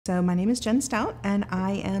So my name is Jenn Stout, and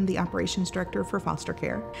I am the Operations Director for Foster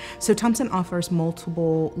Care. So Thompson offers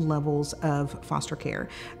multiple levels of foster care.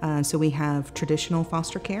 So we have traditional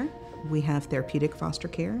foster care, we have therapeutic foster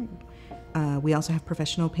care, we also have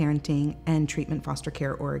professional parenting and treatment foster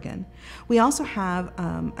care Oregon. We also have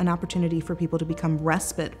an opportunity for people to become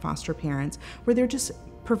respite foster parents, where they're just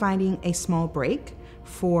providing a small break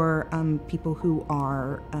for people who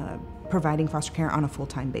are providing foster care on a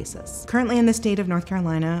full-time basis. Currently in the state of North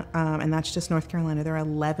Carolina, and that's just North Carolina, there are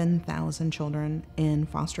 11,000 children in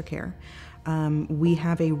foster care. We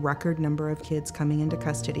have a record number of kids coming into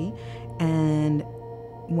custody, and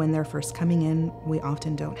when they're first coming in, we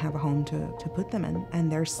often don't have a home to put them in,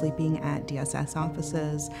 and they're sleeping at DSS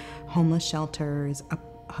offices, homeless shelters,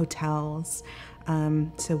 hotels.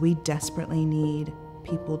 So we desperately need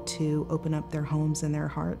people to open up their homes and their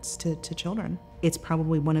hearts to children. It's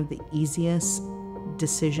probably one of the easiest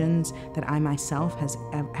decisions that I myself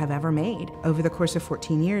have ever made. Over the course of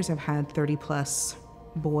 14 years, I've had 30+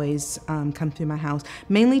 boys come through my house,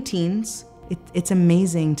 mainly teens. It's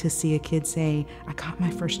amazing to see a kid say, I got my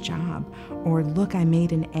first job, or look, I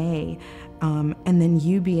made an A. And then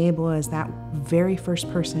you be able, as that very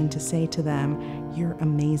first person, to say to them, you're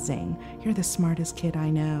amazing, you're the smartest kid I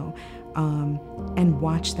know. And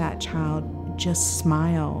watch that child just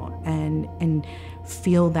smile and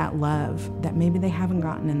feel that love that maybe they haven't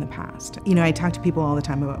gotten in the past. You know, I talk to people all the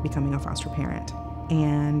time about becoming a foster parent,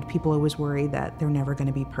 and people always worry that they're never going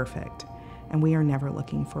to be perfect. And we are never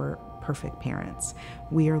looking for perfect parents.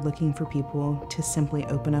 We are looking for people to simply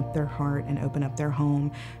open up their heart and open up their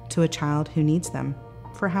home to a child who needs them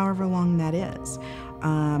for however long that is.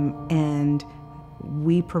 And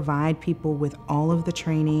we provide people with all of the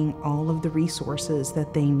training, all of the resources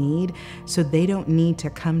that they need, so they don't need to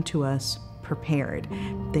come to us prepared.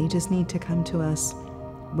 They just need to come to us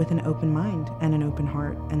with an open mind and an open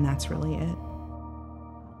heart, and that's really it.